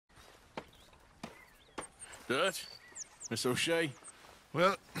Dutch? Miss O'Shea?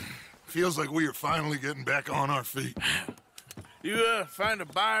 Well, feels like we are finally getting back on our feet. You, find a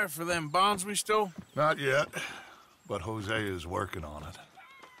buyer for them bonds we stole? Not yet, but Jose is working on it.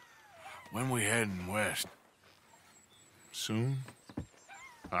 When we heading west? Soon?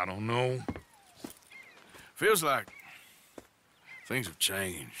 I don't know. Feels like things have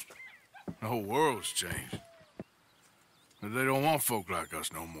changed. The whole world's changed. But they don't want folk like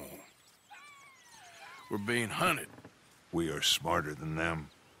us no more. We're being hunted. We are smarter than them.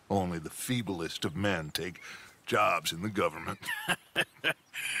 Only the feeblest of men take jobs in the government.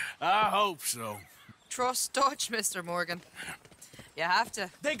 I hope so. Trust Dutch, Mr. Morgan. You have to.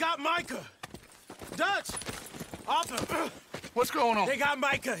 They got Micah! Dutch! Arthur! What's going on? They got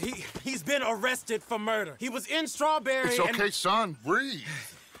Micah. He's been arrested for murder. He was in Strawberry. It's okay, son. Breathe.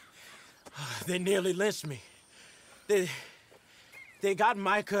 They nearly lynched me. They got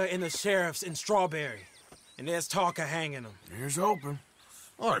Micah and the sheriffs in Strawberry. And there's talk of hanging him. Here's hoping.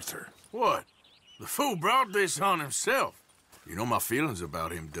 Arthur. What? The fool brought this on himself. You know my feelings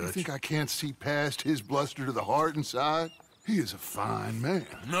about him, Dutch. You think I can't see past his bluster to the heart inside? He is a fine man.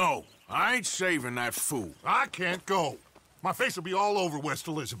 No, I ain't saving that fool. I can't go. My face will be all over West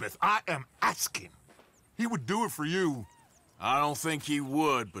Elizabeth. I am asking. He would do it for you. I don't think he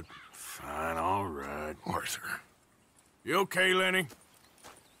would, but fine, all right. Arthur. You okay, Lenny?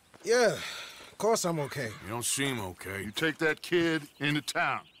 Yeah, of course I'm okay. You don't seem okay. You take that kid into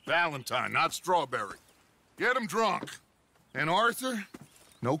town. Valentine, not Strawberry. Get him drunk. And Arthur,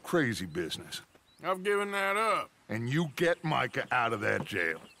 no crazy business. I've given that up. And you get Micah out of that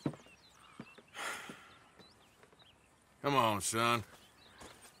jail. Come on, son.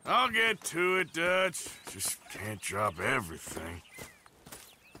 I'll get to it, Dutch. Just can't drop everything.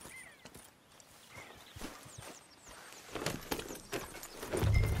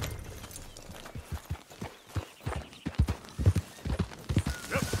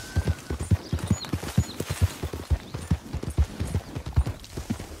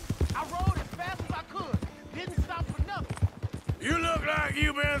 I rode as fast as I could. Didn't stop for nothing. You look like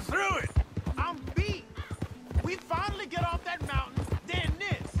you've been through it. I'm beat. We finally get off that mountain, then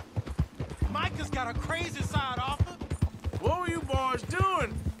this. Micah's got a crazy side, Arthur. What were you boys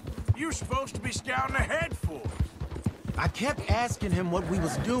doing? You were supposed to be scouting ahead for us. I kept asking him what we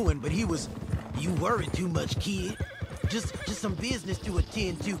was doing, but he was, "You worry too much, kid. Just some business to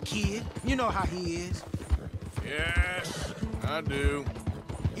attend to, kid. You know how he is." Yes, I do.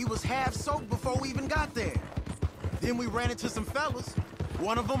 He was half soaked before we even got there. Then we ran into some fellas.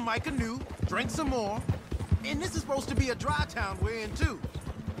 One of them Micah knew, drank some more. And this is supposed to be a dry town we're in, too.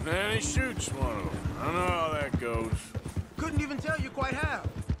 Then he shoots one of them. I know how that goes. Couldn't even tell you quite how.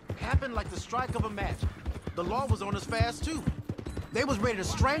 Happened like the strike of a match. The law was on us fast, too. They was ready to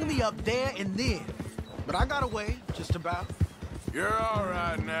strangle me up there and then. But I got away, just about. You're all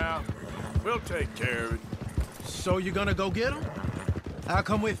right now. We'll take care of it. So you gonna go get him? I'll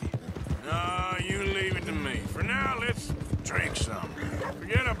come with you. No, you leave it to me. For now, let's drink something.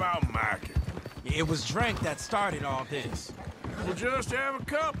 Forget about Micah. It was drink that started all this. We'll just have a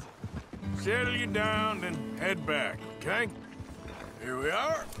couple. Settle you down, then head back, okay? Here we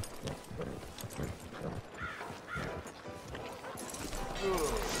are. Good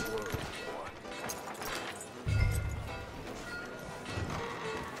work, boy.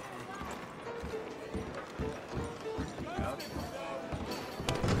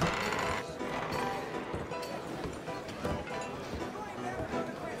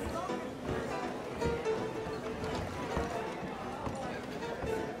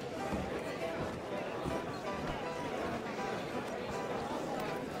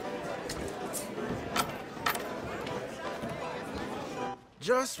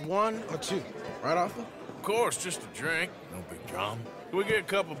 Just one or two, right, Arthur? Of course, just a drink. No big drama. Can we get a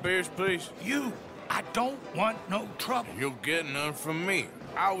couple beers, please? I don't want no trouble. You'll get none from me.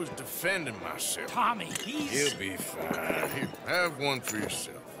 I was defending myself. Tommy, he's... He'll be fine. Here, have one for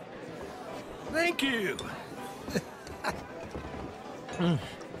yourself. Thank you.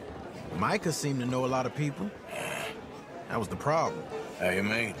 Micah seemed to know a lot of people. That was the problem. How you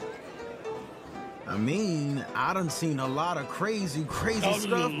mean? I mean, I done seen a lot of crazy stuff,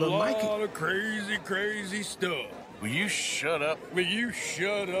 but Micah... A lot of crazy stuff. Will you shut up? Will you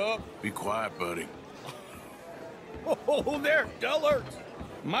shut up? Be got, buddy. Oh, they're dullards.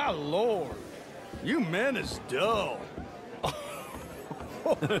 My lord, you men is dull.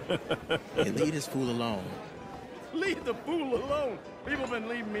 Hey, leave this fool alone. Leave the fool alone. People been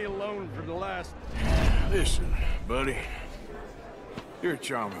leaving me alone for the last... Listen, buddy. You're a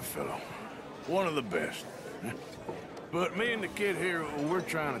charming fellow. One of the best. But me and the kid here, we're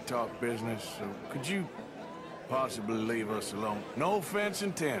trying to talk business, so could you possibly leave us alone. No offense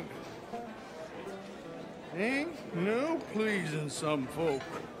intended. Ain't no pleasing some folk.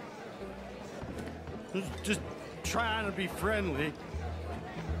 Just trying to be friendly.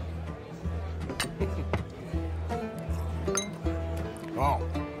 Oh.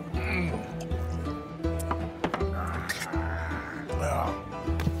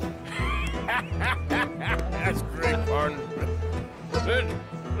 That's great, partner.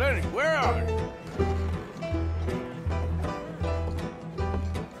 Lenny, where are you?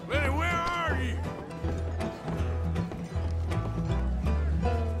 Lenny, where are you?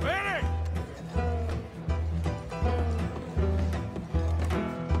 Lenny!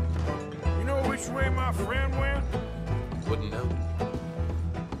 You know which way my friend went? Wouldn't know.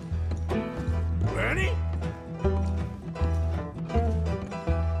 Lenny?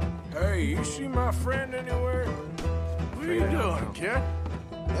 Hey, you see my friend anywhere? What are you doing, kid?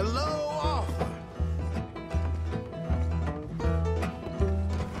 Hello, Arthur.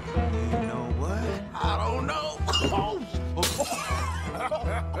 You know what? I don't know.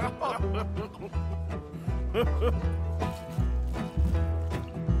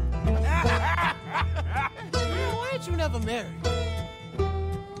 Why ain't you never married?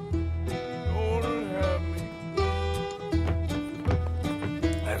 Lord have me.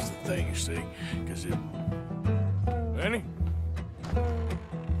 That's the thing, you see, because it... Lenny?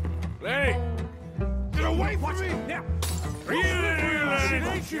 Lenny! Get away from me! Now! Are you in here,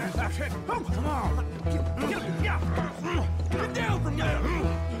 Lenny? Come on! Get down from there!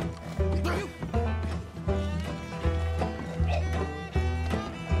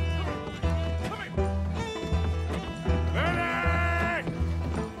 Lenny!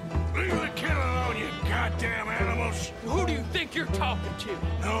 Leave the kid alone, you goddamn animals! Who do you think you're talking to?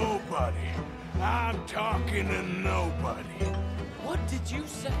 Nobody. I'm talking to nobody. What did you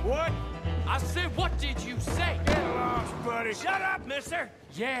say? What? I said, what did you say? Get lost, buddy. Shut up, mister!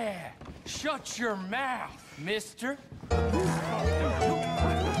 Yeah, shut your mouth, mister.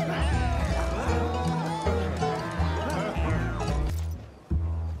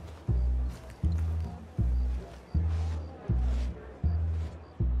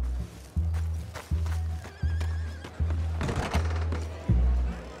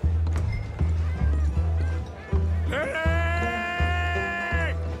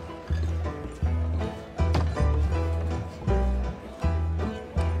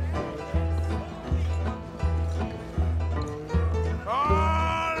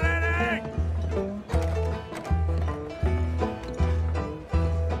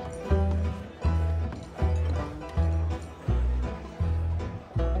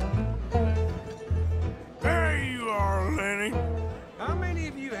 How many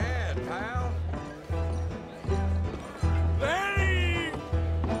of you had, pal? Lenny!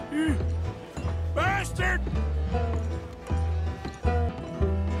 You bastard!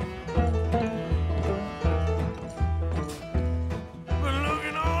 Been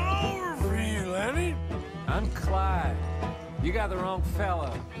looking all over for you, Lenny. I'm Clyde. You got the wrong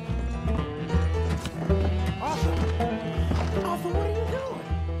fella. Arthur, what are you doing?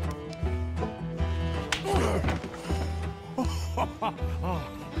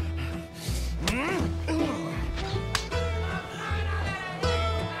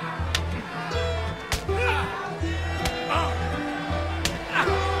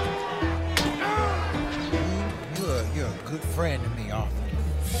 You're a good friend to me, Arthur.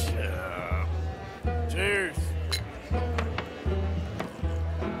 Cheers.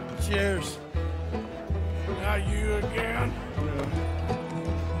 Cheers. Now you again?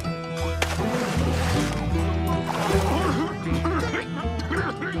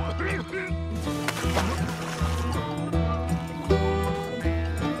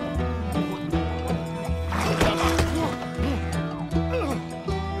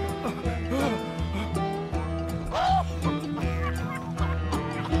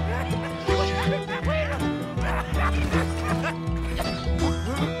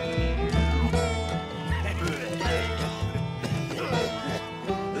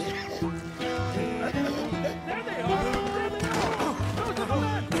 There they are.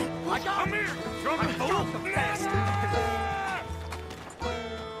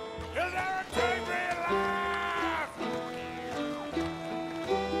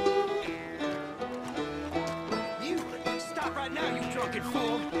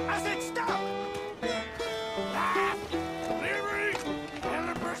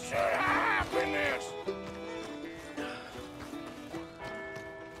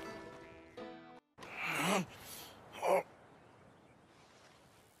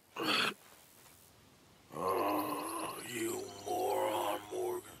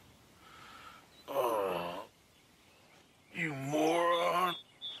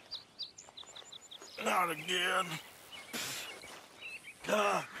 Not again.